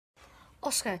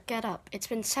Oscar, get up. It's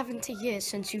been 70 years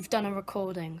since you've done a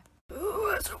recording. Who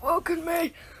has woken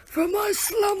me from my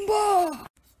slumber?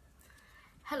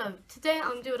 Hello, today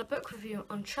I'm doing a book review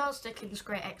on Charles Dickens'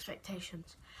 Great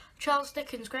Expectations. Charles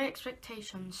Dickens' Great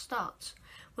Expectations starts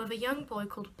with a young boy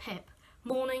called Pip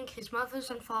mourning his mother's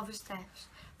and father's deaths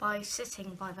by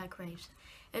sitting by their graves,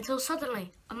 until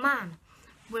suddenly a man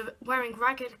wearing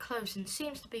ragged clothes and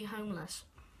seems to be homeless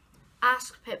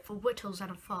asks Pip for whittles and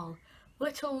a file.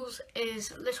 Whittles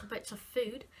is little bits of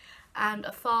food, and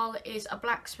a file is a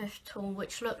blacksmith tool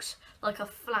which looks like a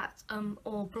flat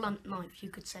or blunt knife, you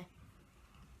could say.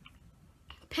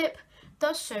 Pip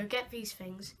does so get these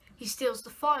things. He steals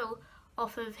the file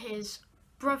off of his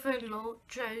brother-in-law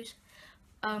Joe's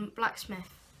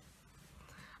blacksmith,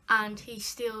 and he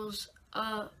steals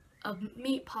a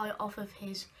meat pie off of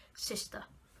his sister.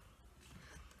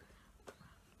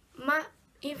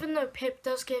 Even though Pip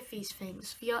does give these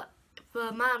things,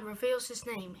 the man reveals his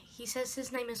name. He says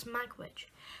his name is Magwitch.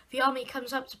 The army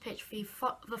comes up to Pip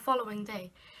the following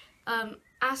day,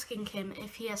 asking him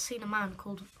if he has seen a man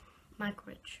called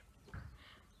Magwitch.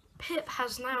 Pip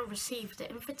has now received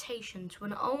an invitation to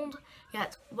an old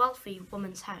yet wealthy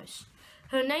woman's house.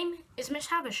 Her name is Miss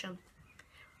Havisham.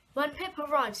 When Pip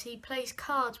arrives, he plays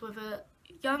cards with a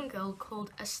young girl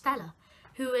called Estella,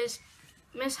 who is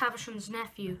Miss Havisham's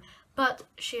nephew, but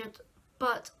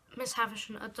Miss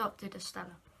Havisham adopted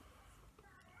Estella.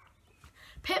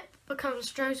 Pip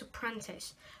becomes Joe's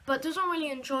apprentice, but doesn't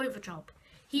really enjoy the job.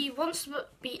 He wants to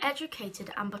be educated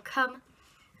and become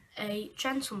a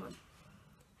gentleman.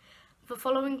 The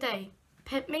following day,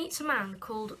 Pip meets a man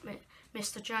called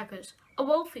Mr. Jaggers, a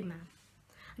wealthy man.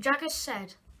 Jaggers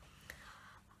said,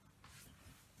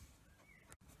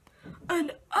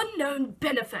 "An unknown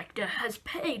benefactor has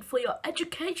paid for your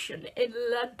education in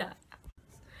London."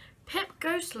 Pip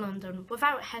goes to London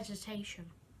without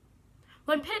hesitation.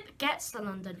 When Pip gets to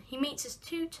London, he meets his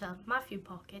tutor, Matthew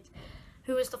Pocket,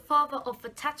 who is the father of the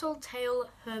tattletale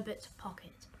Herbert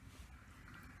Pocket.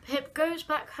 Pip goes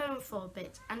back home for a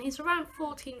bit, and he's around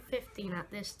 14-15 at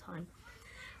this time,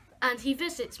 and he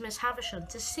visits Miss Havisham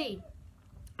to see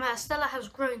that Estella has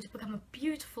grown to become a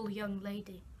beautiful young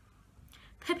lady.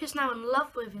 Pip is now in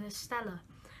love with Estella,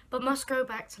 but must go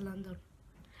back to London.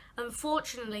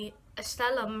 Unfortunately,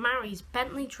 Estella marries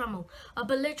Bentley Drummle, a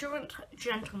belligerent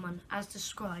gentleman as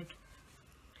described.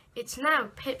 It's now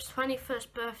Pip's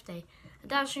 21st birthday,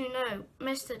 and as you know,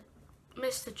 Mr.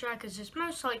 Jaggers is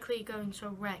most likely going to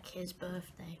wreck his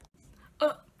birthday.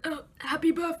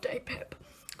 Happy birthday, Pip.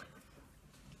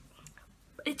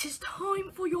 It is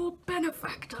time for your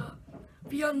benefactor,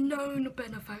 the unknown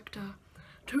benefactor,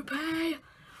 to pay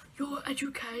your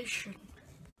education.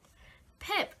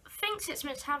 Pip thinks it's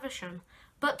Miss Havisham,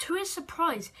 but to his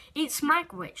surprise, it's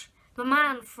Magwitch, the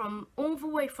man from all the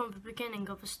way from the beginning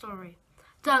of the story.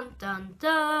 Dun dun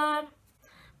dun!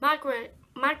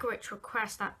 Magwitch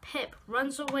requests that Pip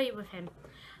runs away with him,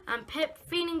 and Pip,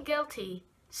 feeling guilty,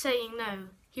 saying no,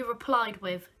 he replied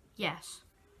with yes.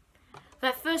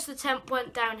 Their first attempt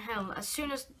went downhill. As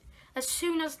soon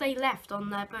as they left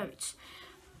on their boats,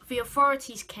 the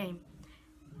authorities came.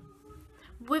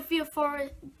 With the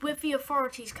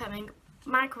authorities coming,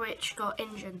 Magwitch got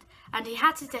injured, and he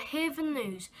had to hear the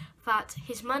news that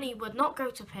his money would not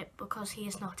go to Pip because he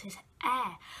is not his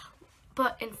heir,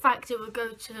 but in fact it would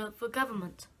go to the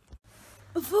government.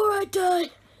 Before I die,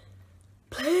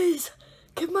 please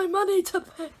give my money to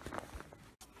Pip.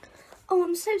 Oh,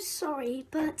 I'm so sorry,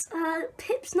 but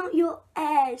Pip's not your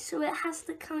heir, so it has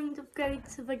to kind of go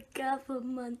to the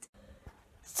government.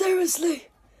 Seriously?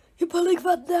 You're pulling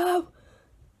that now?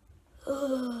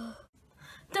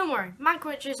 Don't worry,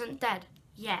 Magwitch isn't dead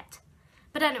yet.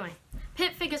 But anyway,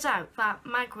 Pip figures out that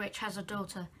Magwitch has a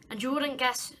daughter, and you wouldn't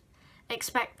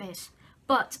expect this,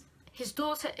 but his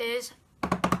daughter is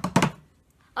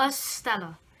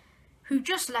Estella, who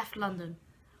just left London.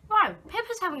 Wow, Pip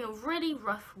is having a really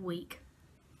rough week.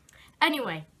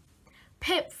 Anyway,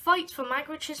 Pip fights for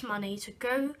Magwitch's money to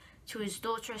go to his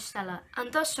daughter Estella,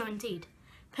 and does so indeed.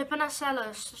 Pip and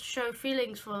Estella show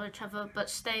feelings for each other, but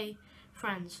stay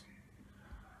friends.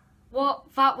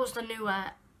 That was the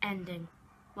newer ending.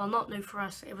 Well, not new for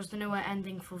us, it was the newer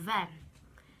ending for them,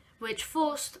 which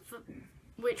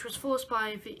was forced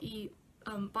by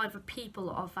the people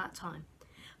of that time.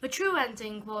 The true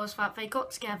ending was that they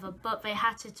got together, but they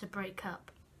had to break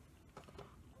up.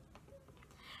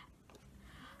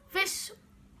 This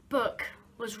book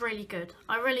was really good.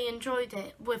 I really enjoyed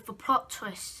it with the plot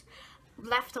twists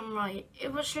left and right.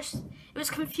 It was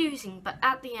confusing, but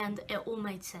at the end it all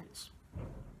made sense.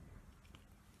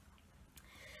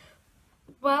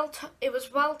 It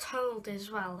was well told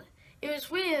as well. it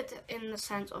was weird in the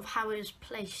sense of how it was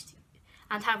placed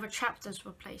and how the chapters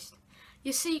were placed.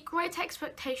 You see, Great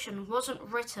Expectation wasn't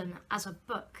written as a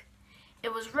book.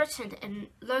 It was written in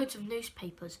loads of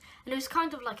newspapers, and it was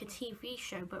kind of like a TV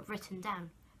show but written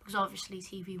down, because obviously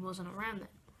TV wasn't around then.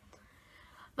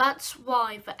 That's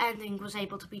why the ending was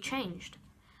able to be changed.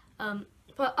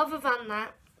 But other than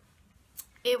that,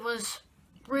 it was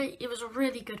a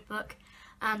really good book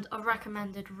and a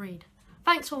recommended read.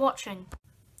 Thanks for watching.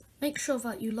 Make sure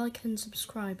that you like and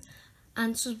subscribe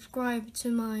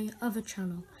to my other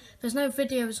channel. There's no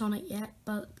videos on it yet,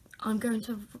 but I'm going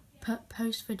to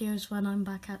post videos when I'm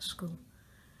back at school.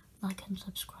 Like and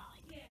subscribe.